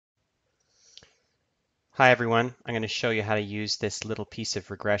Hi everyone, I'm going to show you how to use this little piece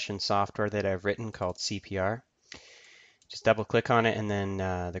of regression software that I've written called CPR. Just double click on it and then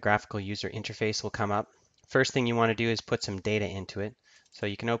the graphical user interface will come up. First thing you want to do is put some data into it. So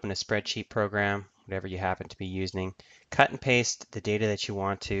you can open a spreadsheet program, whatever you happen to be using, cut and paste the data that you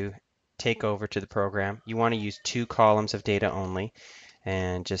want to take over to the program. You want to use 2 columns of data only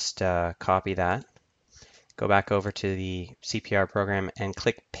and just copy that. Go back over to the CPR program and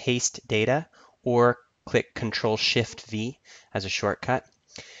click paste data or click Control-Shift-V as a shortcut.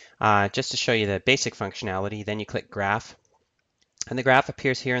 Just to show you the basic functionality, then you click Graph. And the graph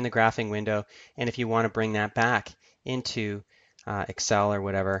appears here in the graphing window. And if you want to bring that back into Excel or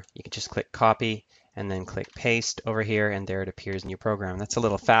whatever, you can just click Copy and then click Paste over here, and there it appears in your program. That's a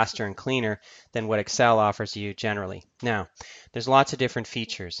little faster and cleaner than what Excel offers you generally. Now, there's lots of different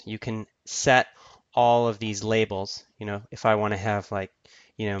features. You can set all of these labels. If I want to have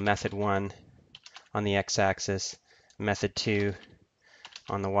method 1 on the x-axis, method 2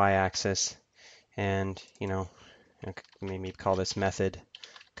 on the y-axis, and maybe call this method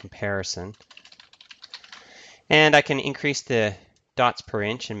comparison. And I can increase the dots per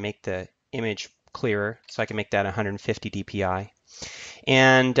inch and make the image clearer, so I can make that 150 dpi.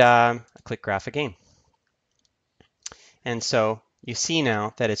 And I click Graph again. And so you see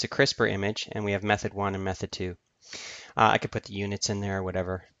now that it's a crisper image, and we have method 1 and method 2. I could put the units in there or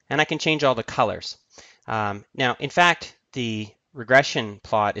whatever, and I can change all the colors. Now, in fact, the regression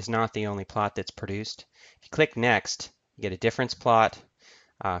plot is not the only plot that's produced. If you click Next, you get a difference plot,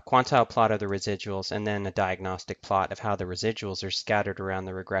 quantile plot of the residuals, and then a diagnostic plot of how the residuals are scattered around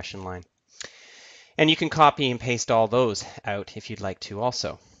the regression line. And you can copy and paste all those out if you'd like to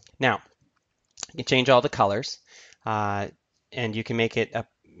also. Now, you can change all the colors, and you can make it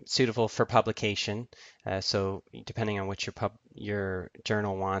suitable for publication. So depending on what your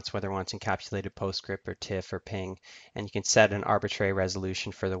journal wants, whether it wants encapsulated PostScript or TIFF or PING, and you can set an arbitrary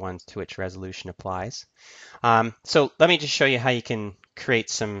resolution for the ones to which resolution applies. So let me just show you how you can create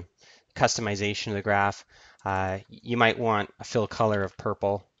some customization of the graph. You might want a fill color of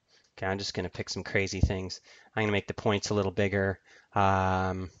purple. Okay, I'm just going to pick some crazy things. I'm going to make the points a little bigger,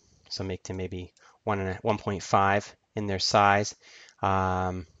 so make them maybe 1.5 in their size.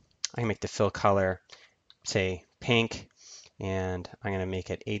 I can make the fill color, say, pink, and I'm going to make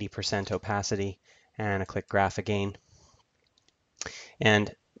it 80% opacity, and I click Graph again.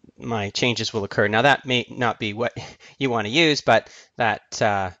 And my changes will occur. Now that may not be what you want to use, but that's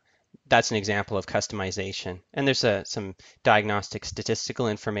an example of customization. And there's some diagnostic statistical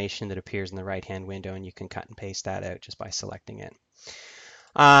information that appears in the right-hand window, and you can cut and paste that out just by selecting it.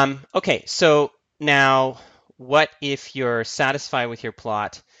 Okay, so now what if you're satisfied with your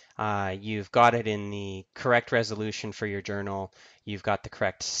plot? You've got it in the correct resolution for your journal, you've got the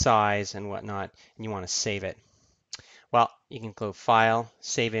correct size and whatnot, and you want to save it. Well, you can go File,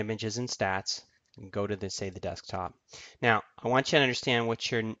 Save Images and Stats, and go to say the desktop. Now, I want you to understand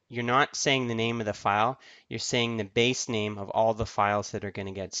what you're not saying the name of the file, you're saying the base name of all the files that are going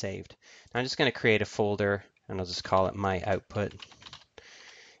to get saved. Now, I'm just going to create a folder, and I'll just call it My Output,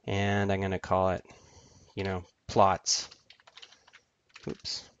 and I'm going to call it, plots.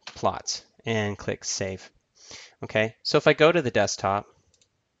 Oops, plots, and click Save. Okay, so if I go to the desktop,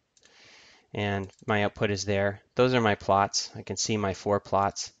 and my output is there. Those are my plots. I can see my 4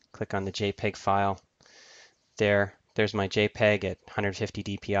 plots. Click on the JPEG file. There's my JPEG at 150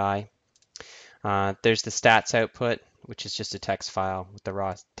 dpi. There's the stats output, which is just a text file with the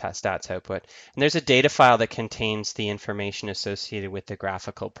raw stats output. And there's a data file that contains the information associated with the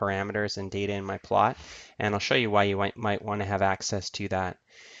graphical parameters and data in my plot. And I'll show you why you might want to have access to that.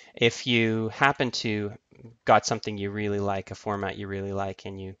 If you happen to got something you really like, a format you really like,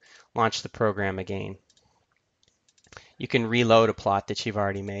 and you launch the program again, you can reload a plot that you've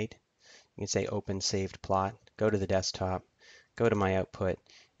already made. You can say Open Saved Plot, go to the desktop, go to My Output,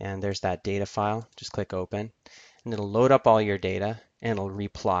 and there's that data file. Just click Open, and it'll load up all your data, and it'll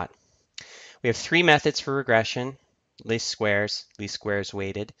replot. We have 3 methods for regression: least squares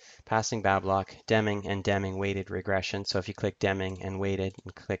weighted, passing Bablock, Deming, and Deming weighted regression. So if you click Deming and weighted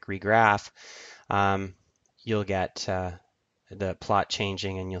and click Regraph, you'll get the plot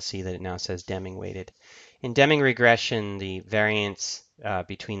changing, and you'll see that it now says Deming weighted. In Deming regression, the variance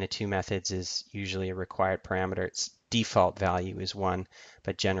between the 2 methods is usually a required parameter. Its default value is 1,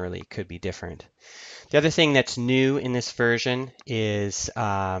 but generally it could be different. The other thing that's new in this version is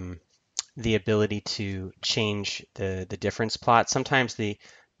the ability to change the difference plot. Sometimes the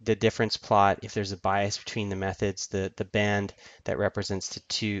difference plot, if there's a bias between the methods, the band that represents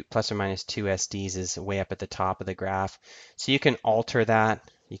the plus or minus 2 SDs is way up at the top of the graph. So you can alter that.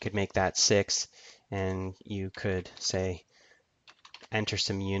 You could make that 6, and you could say enter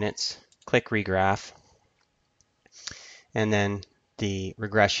some units, click regraph, and then the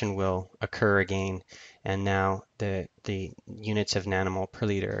regression will occur again, and now the units of nanomole per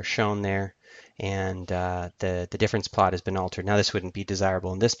liter are shown there, and the difference plot has been altered. Now this wouldn't be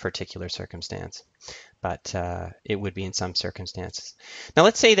desirable in this particular circumstance, but it would be in some circumstances. Now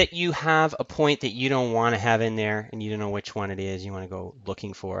let's say that you have a point that you don't want to have in there and you don't know which one it is, you want to go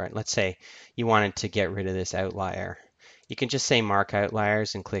looking for it. Let's say you wanted to get rid of this outlier. You can just say mark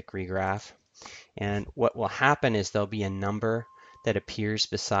outliers and click regraph. And what will happen is there'll be a number that appears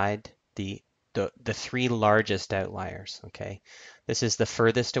beside the three largest outliers. Okay, this is the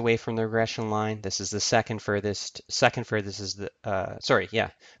furthest away from the regression line. This is the second furthest. Second furthest is the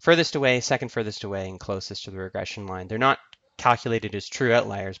furthest away, second furthest away, and closest to the regression line. They're not calculated as true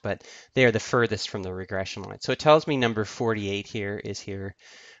outliers, but they are the furthest from the regression line. So it tells me number 48 here is here,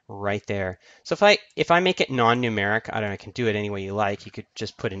 right there. So if I make it non-numeric, I don't know, I can do it any way you like. You could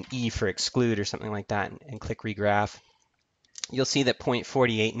just put an E for exclude or something like that and click regraph. You'll see that point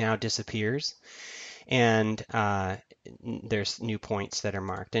 48 now disappears, and there's new points that are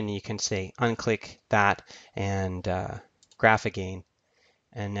marked, and you can say unclick that and graph again,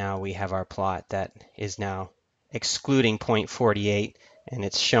 and now we have our plot that is now excluding point 48, and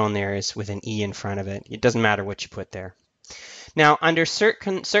it's shown there as with an E in front of it. It doesn't matter what you put there. Now, under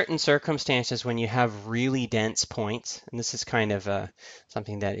certain circumstances, when you have really dense points, and this is kind of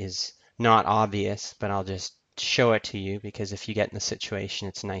something that is not obvious, but I'll just show it to you because if you get in the situation,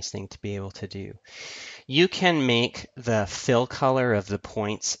 it's a nice thing to be able to do. You can make the fill color of the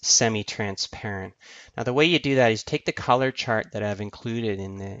points semi-transparent. Now, the way you do that is take the color chart that I've included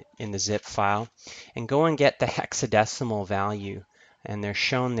in the zip file and go and get the hexadecimal value, and they're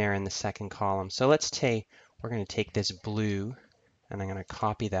shown there in the second column. So we're going to take this blue, and I'm going to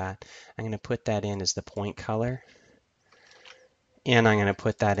copy that. I'm going to put that in as the point color, and I'm going to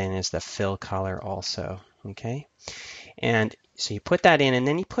put that in as the fill color also, okay? And so you put that in, and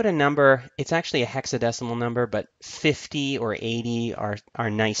then you put a number. It's actually a hexadecimal number, but 50 or 80 are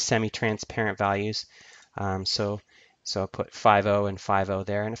nice semi-transparent values. So I'll put 50 and 50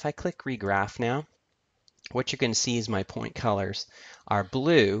 there, and if I click regraph now, what you're going to see is my point colors are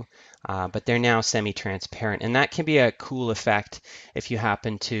blue, but they're now semi-transparent, and that can be a cool effect if you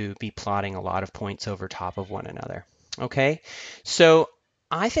happen to be plotting a lot of points over top of one another. Okay, so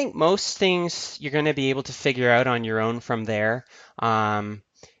I think most things you're going to be able to figure out on your own from there.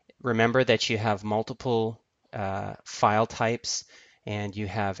 Remember that you have multiple file types, and you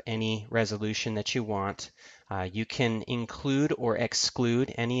have any resolution that you want. You can include or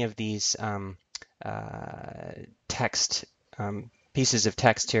exclude any of these text pieces of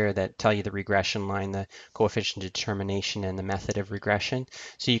text here that tell you the regression line, the coefficient determination, and the method of regression.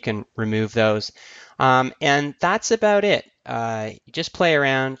 So you can remove those. And that's about it. You just play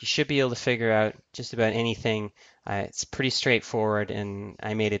around. You should be able to figure out just about anything. It's pretty straightforward, and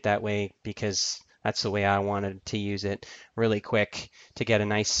I made it that way because that's the way I wanted to use it, really quick to get a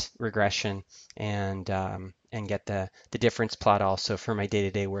nice regression and get the difference plot also for my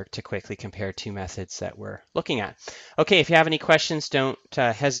day-to-day work to quickly compare two methods that we're looking at. Okay, if you have any questions, don't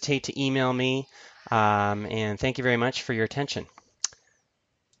hesitate to email me, and thank you very much for your attention.